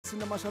Leopards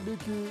na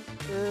mashabiki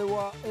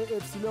wa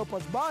AFC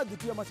Leopards. Baadhi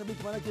tu ya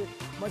mashabiki, maana yake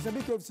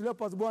mashabiki wa AFC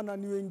Leopards bwana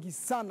ni wengi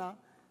sana,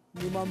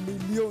 ni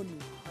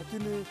mamilioni.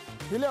 Lakini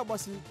leo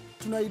basi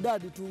tuna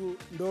idadi tu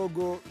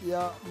ndogo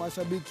ya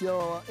mashabiki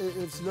wa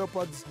AFC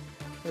Leopards.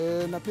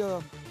 Na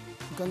pia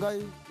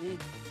Mkangai,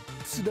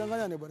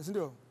 tusidanganyane bwana, si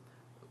ndio?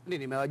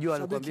 Nimewajua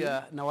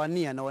nakwambia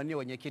nawania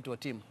wenyekiti wa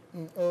timu.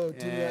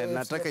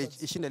 Nataka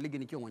ishinde ligi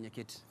nikiwa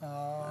mwenyekiti.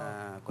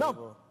 Kwa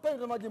hivyo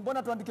pende maji,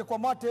 mbona tuandike kwa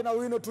mate na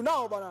wino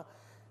tunao bwana.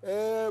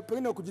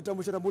 Pengine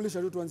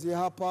kujitambulisha tu, tuanzie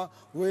hapa.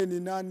 Wewe ni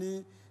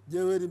nani? Je,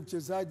 wewe ni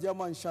mchezaji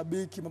ama ni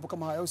shabiki, mambo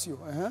kama haya sio?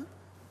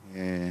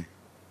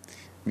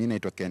 Mimi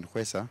naitwa Ken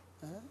Kwesa.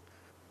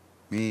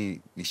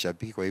 Mimi ni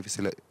shabiki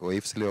kwa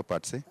AFC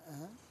Leopards.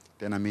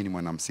 Tena mimi ni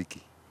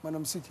mwanamuziki.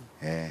 Mwanamuziki?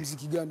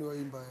 Muziki gani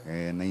waimba?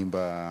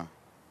 Naimba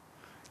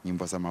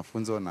nyimbo za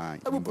mafunzo na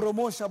hebu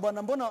promosha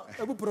bwana, mbona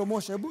hebu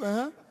promosha, hebu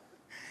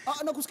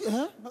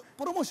nakusikia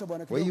promosha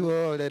bwana kidogo.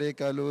 Waiwo lere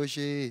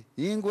kaloshi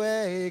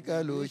ingwe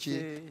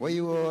kaloshi,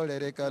 waiwo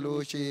lere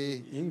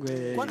kaloshi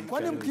ingwe.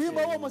 Kwani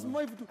mkiimba wao msimamo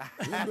hivi tu,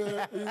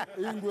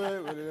 ingwe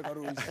lere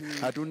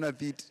kaloshi? Hatuna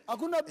beat.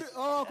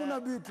 Hakuna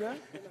beat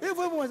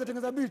hivyo unaweza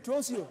tengeneza beat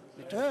au sio?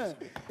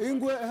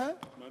 Ingwe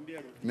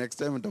next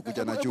time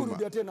nitakuja na chuma.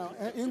 Rudia tena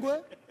ingwe.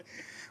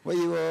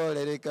 Waiwo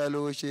lere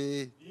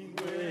kaloshi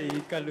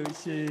ingwe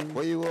kaloshi,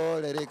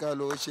 waiwo lere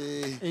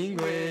kaloshi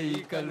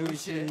ingwe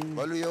kaloshi,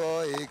 waluyo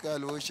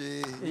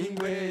kaloshi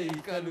ingwe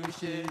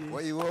kaloshi,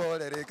 waiwo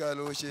lere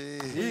kaloshi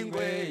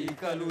ingwe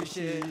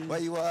kaloshi,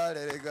 waiwa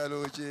lere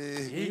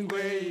kaloshi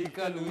ingwe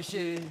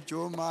kaloshi,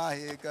 chuma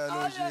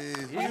kaloshi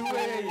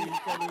ingwe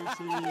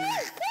kaloshi.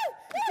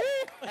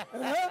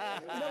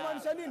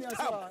 Inamaanisha nini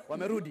hasa?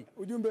 Wamerudi.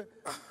 Ujumbe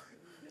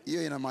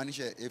hiyo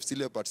inamaanisha AFC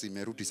Leopards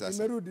imerudi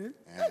sasa. Imerudi?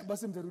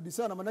 Basi mtarudi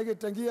sana, maana yake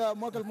tangia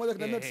mwaka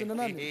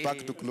 1998.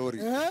 Back to glory.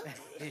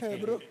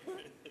 Bro.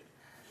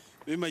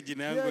 Mimi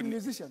majina yangu ni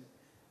musician.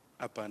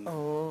 Hapana.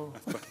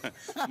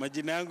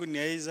 Majina yangu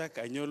ni Isaac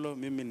Anyolo,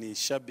 mimi ni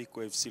shabiki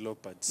wa AFC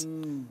Leopards.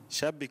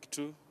 Shabiki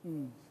tu.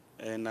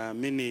 Na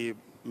mimi ni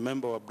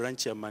member wa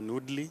branch ya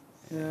Manudli.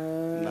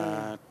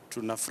 Na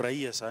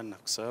tunafurahia sana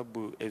kwa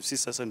sababu AFC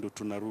sasa ndio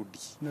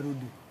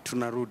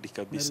tunarudi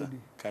kabisa.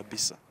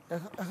 Kabisa.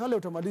 Hale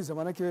utamaliza,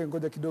 maana yake wewe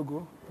ngoja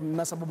kidogo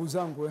na sababu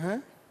zangu.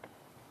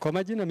 Kwa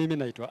majina mimi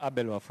naitwa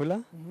Abel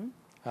Wafula.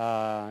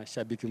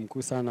 Shabiki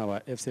mkuu sana wa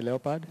FC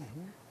Leopard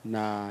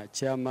na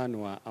chairman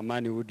wa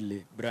Amani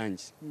Woodley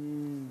branch.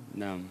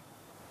 Naam.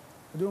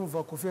 Ndio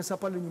mvaa kofia sasa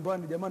pale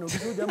nyumbani jamani,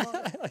 ukijua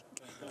jamaa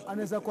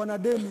anaweza kuwa na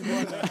deni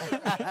bwana.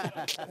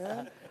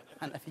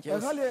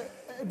 Hale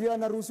ndio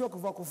anaruhusiwa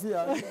kuvaa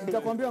kofia.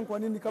 Nitakwambia kwa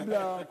nini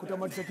kabla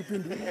kutamatisha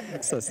kipindi.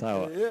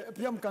 Sawa.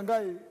 Pia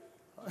Mkangai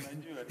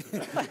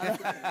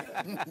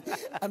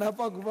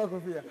anafaa kuvaa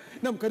kofia.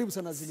 Naam, karibu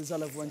sana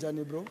Zilizala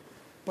Viwanjani bro.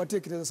 Patie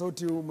kiteza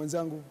sauti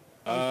mwenzangu.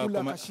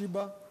 Kula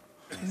kashiba.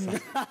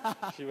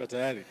 Shiba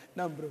tayari.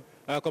 Naam bro.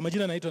 Kwa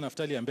majina naitwa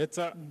Naftali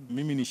Ambetsa.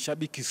 Mimi ni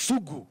shabiki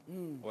sugu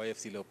wa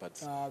AFC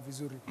Leopards.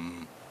 Vizuri.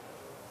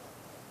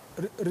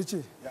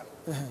 Richie.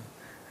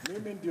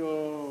 Mimi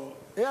ndio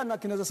na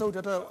kineza sauti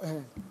hata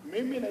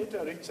mimi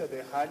naitwa Richard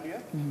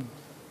Halia.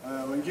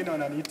 Wengine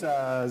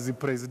wananiita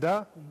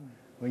Zipresida.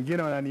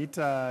 Wengine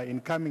wananiita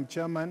incoming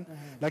chairman.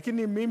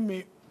 Lakini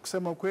mimi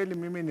kusema kweli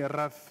mimi ni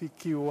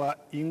rafiki wa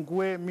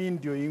Ingwe.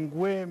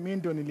 Mimi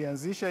ndio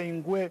nilianzisha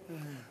Ingwe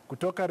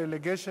kutoka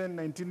relegation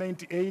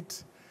 1998.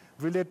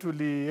 Vile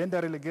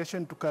tulienda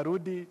relegation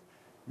tukarudi,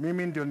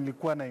 mimi ndio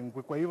nilikuwa na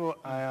Ingwe. Kwa hivyo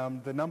I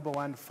am the number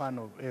one fan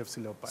of AFC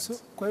Leopards. So,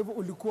 kwa hivyo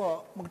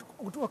ulikuwa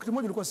wakati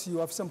mmoja ulikuwa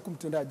CEO, afisa mkuu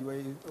mtendaji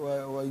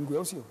wa Ingwe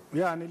au sio?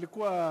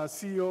 Nilikuwa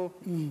CEO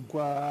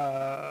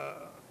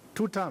kwa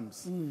 2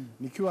 terms.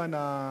 Nikiwa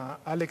na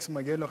Alex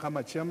Magelo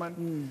kama chairman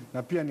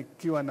na pia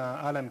nikiwa na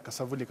Alan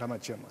Kasavuli kama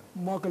chairman.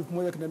 Mwaka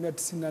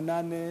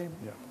 1998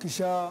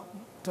 kisha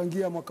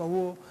tangia mwaka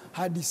huo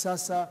hadi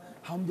sasa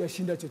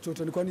hamjashinda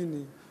chochote. Ni kwa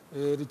nini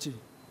Richie?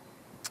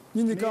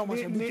 Nyinyi kama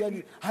mashabiki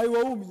yani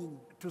haiwaumi nyinyi?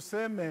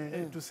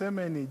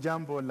 Tuseme ni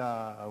jambo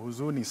la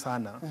huzuni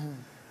sana.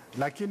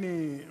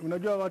 Lakini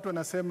unajua watu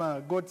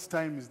wanasema God's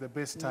time is the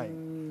best time.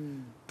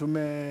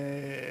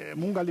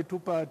 Mungu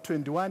alitupa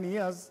 21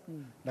 years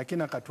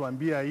lakini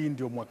akatuambia hii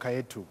ndio mwaka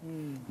yetu.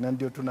 Na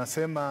ndio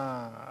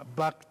tunasema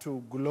back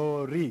to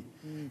glory.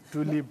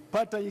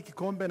 Tulipata hii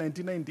kikombe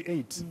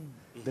 1998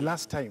 the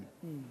last time.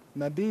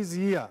 Na this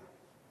year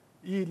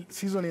hii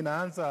season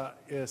inaanza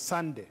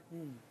Sunday.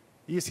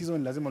 Hii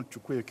season lazima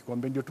tuchukue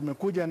kikombe. Ndio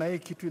tumekuja na hii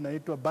kitu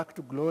inaitwa back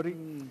to glory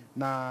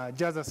na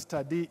Jaza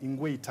Study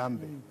Ingwe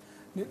Itambe.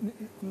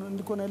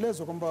 Niko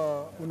naelezwa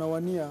kwamba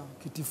unawania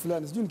kiti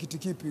fulani. Sijui ni kiti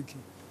kipi hiki.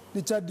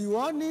 Ni cha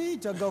diwani,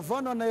 cha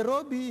gavana wa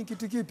Nairobi,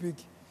 kiti kipi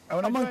hiki?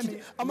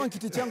 Ama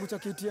kiti changu cha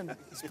KTN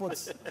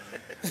Sports.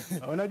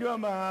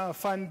 Unajua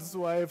fans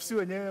wa FC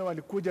wenyewe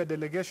walikuja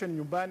delegation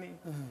nyumbani.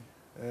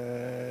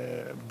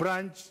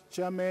 branch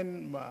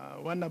chairman,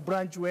 wana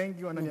branch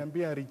wengi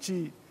wananiambia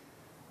Richie,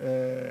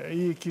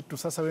 hii kitu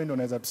sasa wewe ndio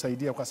unaweza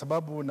tusaidia kwa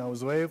sababu una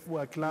uzoefu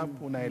wa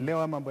club,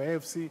 unaelewa mambo ya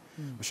AFC,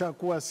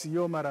 ushakuwa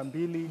CEO mara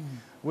 2,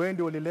 wewe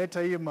ndio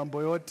ulileta hii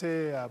mambo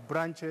yote ya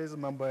branches,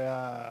 mambo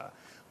ya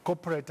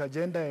corporate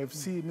agenda ya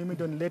AFC, mimi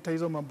ndio nileta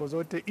hizo mambo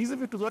zote. Hizi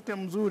vitu zote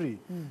mzuri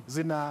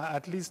zina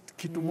at least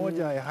kitu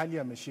moja ya hali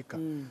ameshika.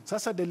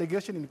 Sasa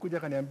delegation ilikuja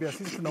kaniambia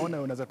sisi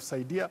tunaona unaweza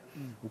tusaidia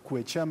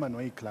ukuwe chairman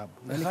wa hii club.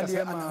 Na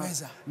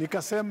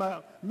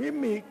nikasema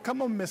mimi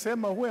kama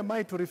mmesema who am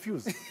I to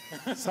refuse?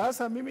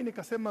 Sasa mimi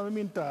nikasema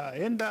mimi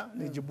nitaenda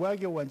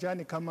nijibwage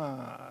uwanjani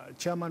kama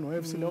chairman wa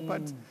AFC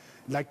Leopards,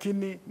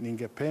 lakini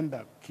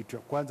ningependa kitu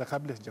ya kwanza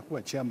kabla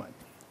sijakuwa chairman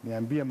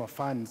niambie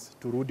mafans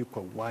turudi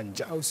kwa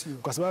uwanja,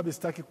 kwa sababu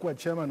sitaki kuwa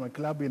chairman wa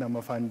club ina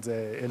mafans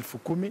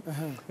 10,000.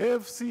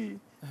 AFC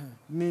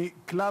ni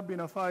club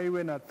inafaa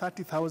iwe na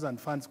 30,000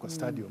 fans kwa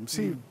stadium,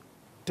 si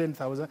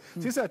 10,000.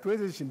 Sisi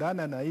hatuwezi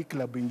shindana na hii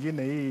club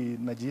ingine hii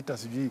najiita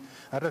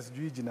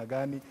sijui jina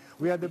gani.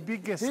 We are the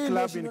biggest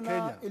club in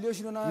Kenya.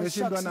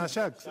 Iliyoshinda na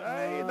Sharks.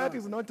 That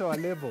is not our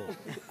level.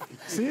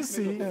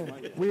 Sisi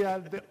we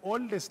are the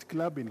oldest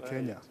club in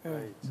Kenya.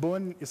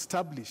 Born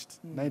established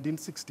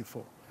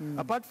 1964.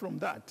 Apart from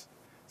that,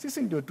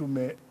 sisi ndio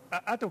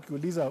hata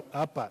ukiuliza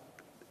hapa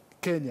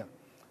Kenya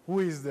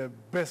who is the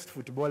best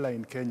footballer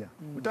in Kenya,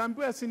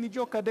 utaambiwa si ni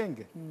Joka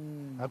Denge.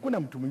 Hakuna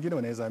mtu mwingine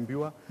wanaweza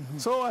ambiwa.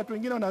 So watu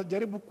wengine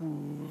wanajaribu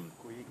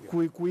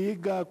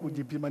kuiga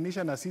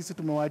kujipimanisha na sisi,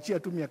 tumewaachia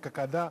tu miaka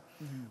kadhaa,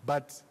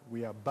 but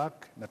we are back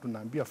na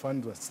tunaambia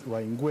fans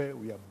wa Ingwe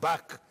we are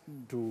back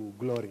to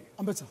glory.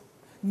 Ambetsa,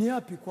 ni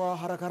yapi kwa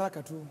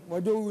haraka tu?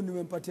 Wajua huyu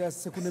nimempatia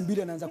sekunde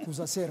 2 anaanza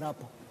kuuza sera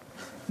hapa.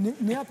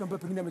 Ni yapi ambayo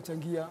pengine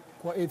amechangia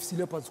kwa AFC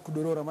Leopards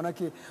kudorora?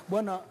 Manake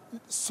bwana,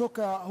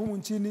 soka humu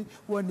nchini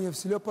huwa ni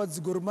AFC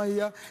Leopards, Gor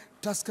Mahia,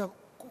 Tusker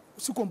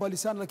siko mbali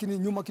sana, lakini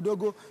nyuma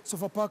kidogo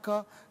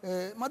Sofapaka,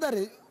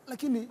 Mathare,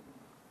 lakini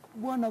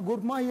bwana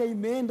Gor Mahia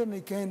imeenda na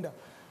ikaenda.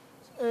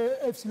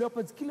 AFC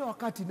Leopards kila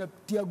wakati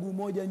inatia guu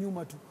moja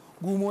nyuma tu.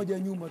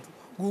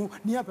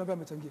 Ni yapi ambayo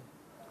amechangia?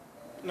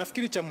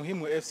 Nafikiri cha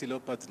muhimu AFC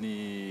Leopards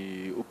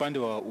ni upande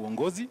wa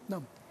uongozi.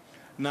 Naam.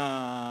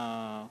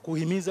 Na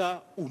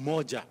kuhimiza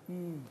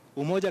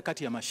umoja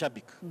kati ya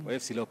mashabiki wa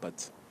AFC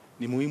Leopards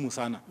ni muhimu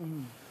sana.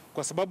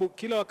 Kwa sababu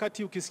kila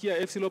wakati ukisikia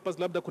AFC Leopards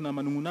labda kuna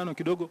manungunano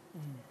kidogo,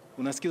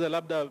 unasikiza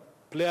labda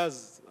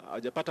players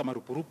hawajapata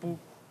marupurupu,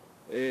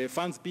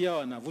 fans pia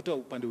wanavuta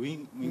upande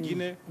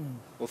mwingine,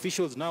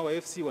 officials nao wa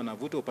AFC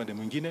wanavuta upande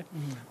mwingine.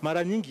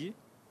 Mara nyingi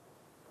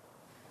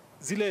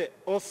zile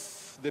off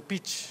the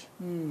pitch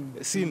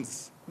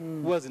scenes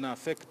huwa zina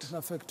affect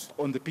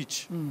on the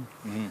pitch.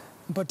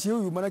 Mpatie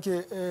huyu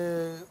manake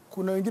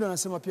kuna wengine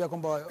wanasema pia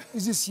kwamba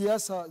hizi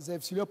siasa za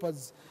AFC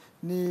Leopards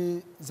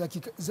ni za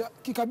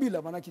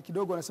kikabila, manake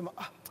kidogo wanasema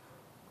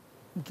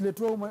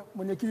mkiletwa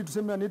mwenyekiti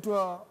tuseme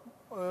anaitwa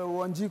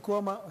Wanjiko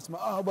ama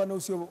asema bwana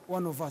usio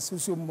one of us,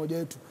 usio mmoja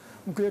wetu.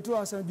 Mkiletwa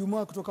Hassan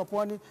Juma kutoka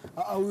Pwani,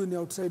 huyu ni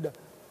outsider.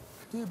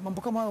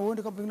 Mambo kama hayo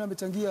uende kama pengine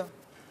amechangia.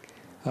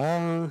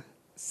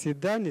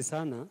 Sidhani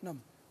sana. Naam.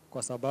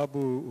 Kwa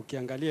sababu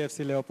ukiangalia AFC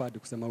Leopards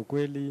kusema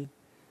ukweli,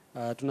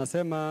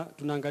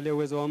 tunaangalia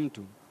uwezo wa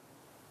mtu,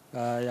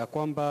 ya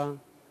kwamba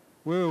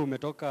wewe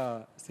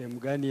umetoka sehemu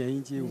gani ya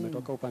nchi,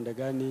 umetoka upande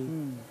gani.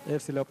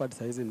 AFC Leopards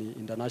saizi ni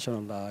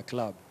international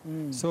club.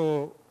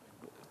 So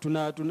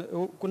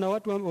kuna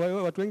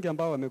watu wengi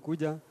ambao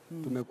wamekuja,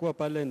 tumekuwa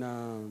pale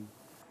na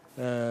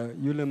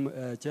yule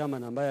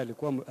chairman ambaye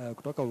alikuwa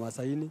kutoka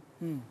Masaini,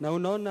 na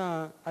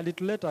unaona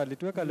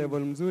alituweka level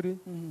mzuri,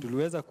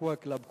 tuliweza kuwa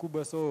club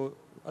kubwa. So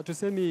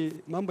hatusemi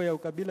mambo ya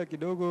ukabila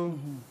kidogo.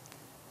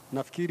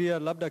 Nafikiria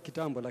labda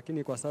kitambo,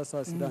 lakini kwa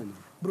sasa sidhani.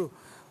 Bro,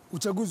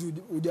 uchaguzi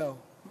ujao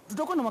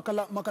tutakuwa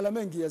na makala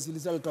mengi ya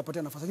Zilizala,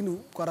 tutapatia nafasi, lakini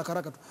kwa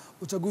haraka tu,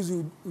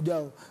 uchaguzi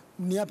ujao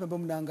ni yapi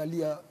ambayo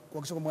mnaangalia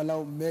kuhakikisha kwamba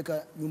lao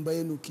mmeweka nyumba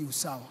yenu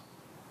kiusawa?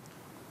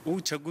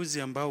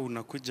 Uchaguzi ambao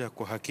unakuja,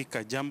 kwa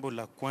hakika jambo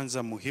la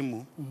kwanza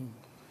muhimu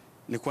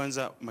ni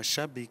kwanza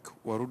mashabiki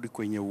warudi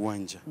kwenye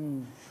uwanja,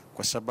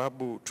 kwa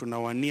sababu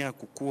tunawania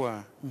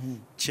kukua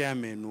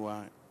chairman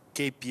wa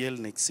KPL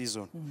next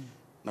season.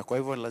 Na kwa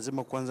hivyo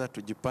lazima kwanza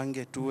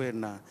tujipange, tuwe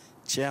na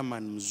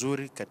chairman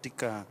mzuri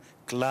katika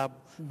club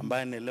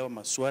ambaye anaelewa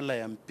masuala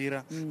ya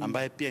mpira,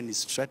 ambaye pia ni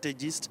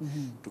strategist.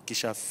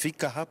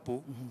 Tukishafika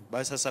hapo,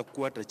 basi sasa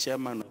kuwa hata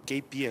chairman wa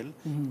KPL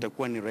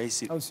itakuwa ni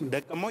rahisi.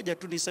 Dakika moja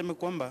tu niseme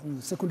kwamba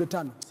sekunde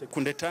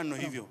 5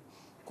 hivyo,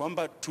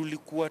 kwamba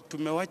tulikuwa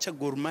tumewacha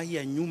Gor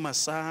Mahia nyuma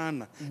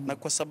sana, na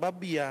kwa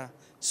sababu ya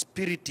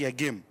spirit ya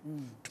game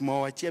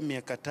tumewachia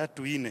miaka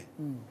 3-4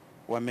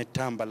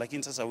 wametamba,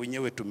 lakini sasa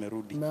wenyewe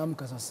tumerudi.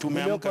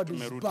 Tumeamka,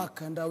 tumerudi.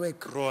 Back and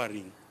awake.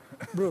 Roaring.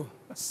 Bro,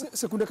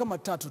 sekunde kama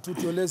 3 tu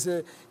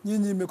tueleze,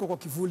 nyinyi mmekuwa kwa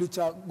kivuli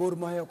cha Gor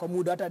Mahia kwa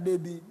muda, hata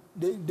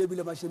debi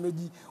la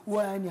mashemeji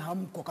huwa yani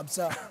hamko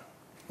kabisa.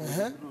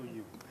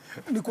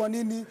 Ni kwa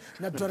nini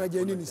na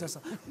tutarajia nini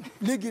sasa?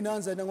 Ligi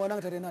inaanza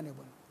na tarehe 8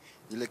 bwana.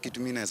 Ile kitu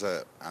mimi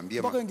naweza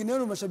ambia mpaka wengine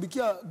wenu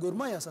mashabikia Gor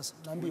Mahia sasa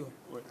naambiwa.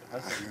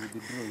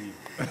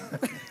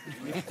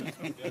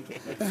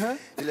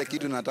 Ile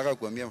kitu nataka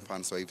kuambia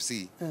fans wa FC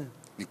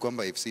ni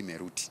kwamba FC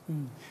imerudi.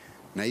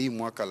 Na hii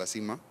mwaka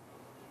lazima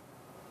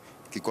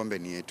kikombe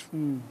ni yetu.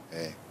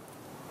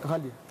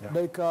 Hali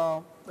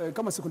dakika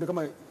kama sekunde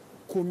kama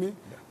 10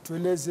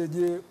 tueleze,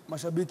 je,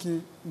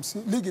 mashabiki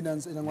ligi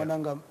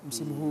inangwananga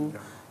msimu huu,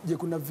 je,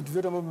 kuna vitu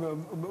vyote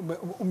ambavyo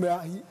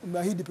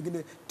umeahidi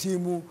pengine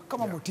timu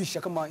kama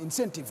motisha, kama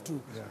incentive tu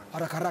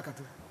haraka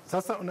tu?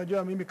 Sasa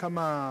unajua mimi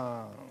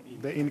kama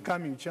the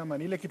incoming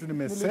chairman, ile kitu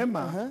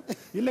nimesema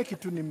ile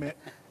kitu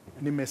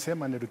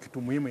nimesema ni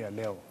kitu muhimu ya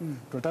leo.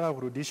 Tunataka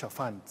kurudisha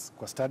funds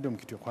kwa stadium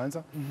kitu ya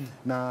kwanza,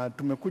 na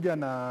tumekuja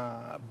na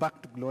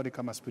back to glory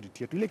kama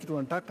spirit yetu. Ile kitu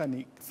tunataka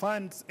ni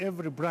funds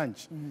every branch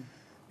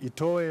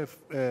itoe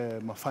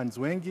mafans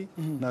wengi,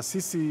 na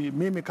sisi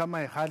mimi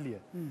kama Ehalia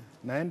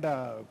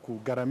naenda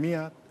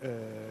kugaramia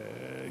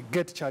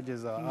get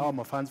charges our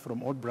mafans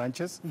from all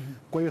branches,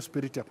 kwa hiyo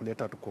spirit ya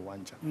kuleta watu kwa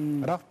uwanja.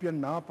 Alafu pia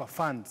ninawapa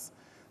fans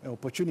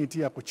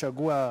opportunity ya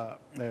kuchagua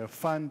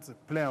fans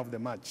player of the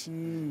match.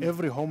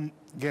 Every home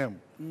game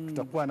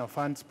tutakuwa na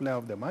fans player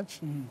of the match.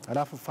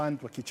 Alafu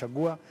fans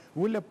wakichagua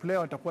ule player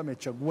watakuwa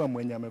amechagua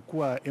mwenye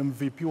amekuwa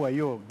MVP wa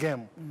hiyo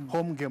game,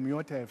 home game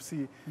yote ya FC.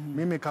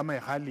 Mimi kama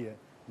Ehalia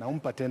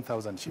naumpa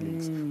 10,000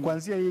 shillings.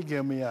 Kuanzia hii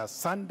game ya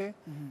Sunday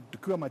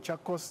tukiwa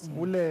Machakos,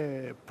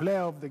 ule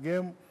player of the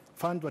game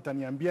fans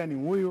wataniambia ni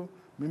huyu,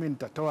 mimi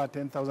nitatoa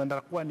 10,000.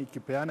 Nitakuwa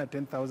nikipeana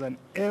 10,000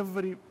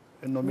 every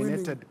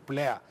nominated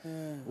player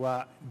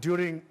wa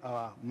during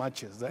our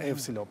matches, the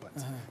AFC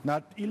Leopards.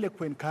 Na ile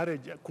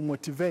ku-encourage,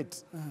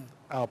 ku-motivate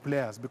our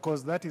players,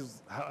 because that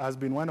has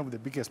been one of the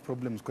biggest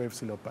problems kwa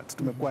AFC Leopards.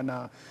 Tumekuwa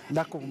na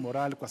lack of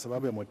morale kwa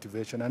sababu ya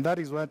motivation, and that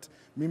is what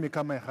mimi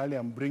kama Ehalia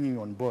am bringing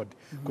on board.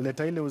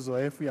 Kuleta ile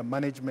uzoefu ya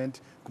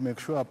management, to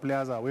make sure our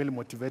players are well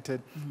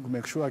motivated, to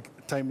make sure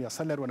time ya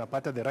salary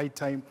wanapata the right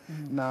time,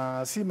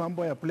 na si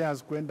mambo ya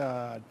players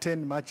kwenda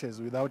 10 matches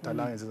without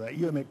allowances.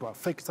 Hiyo imeto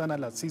affect sana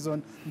last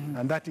season,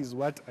 and that is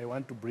what I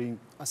want to bring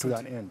to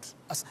an end.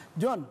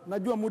 John,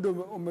 najua muda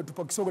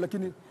umetupa kisogo,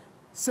 lakini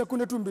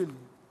sekunde tu mbili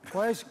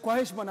kwa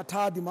heshima na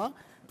taadhima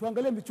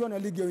tuangalie michuano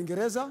ya ligi ya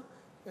Uingereza,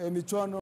 michuano